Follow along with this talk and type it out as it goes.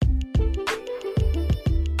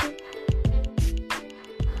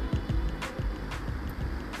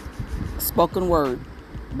Spoken Word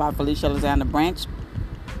by Felicia Alexander Branch,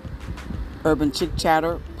 Urban Chick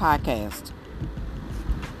Chatter Podcast.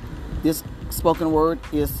 This spoken word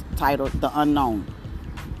is titled The Unknown.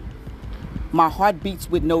 My heart beats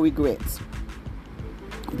with no regrets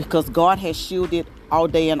because God has shielded all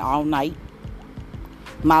day and all night.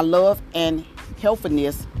 My love and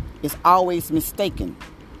healthiness is always mistaken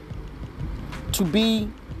to be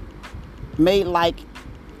made like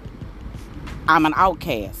I'm an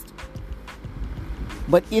outcast.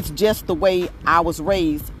 But it's just the way I was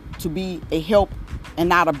raised, to be a help and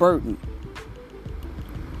not a burden.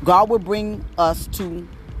 God will bring us to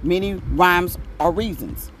many rhymes or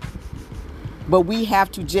reasons, but we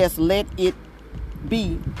have to just let it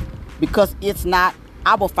be, because it's not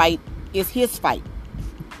our fight, it's His fight.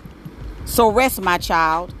 So rest, my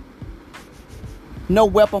child. No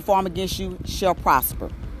weapon formed against you shall prosper.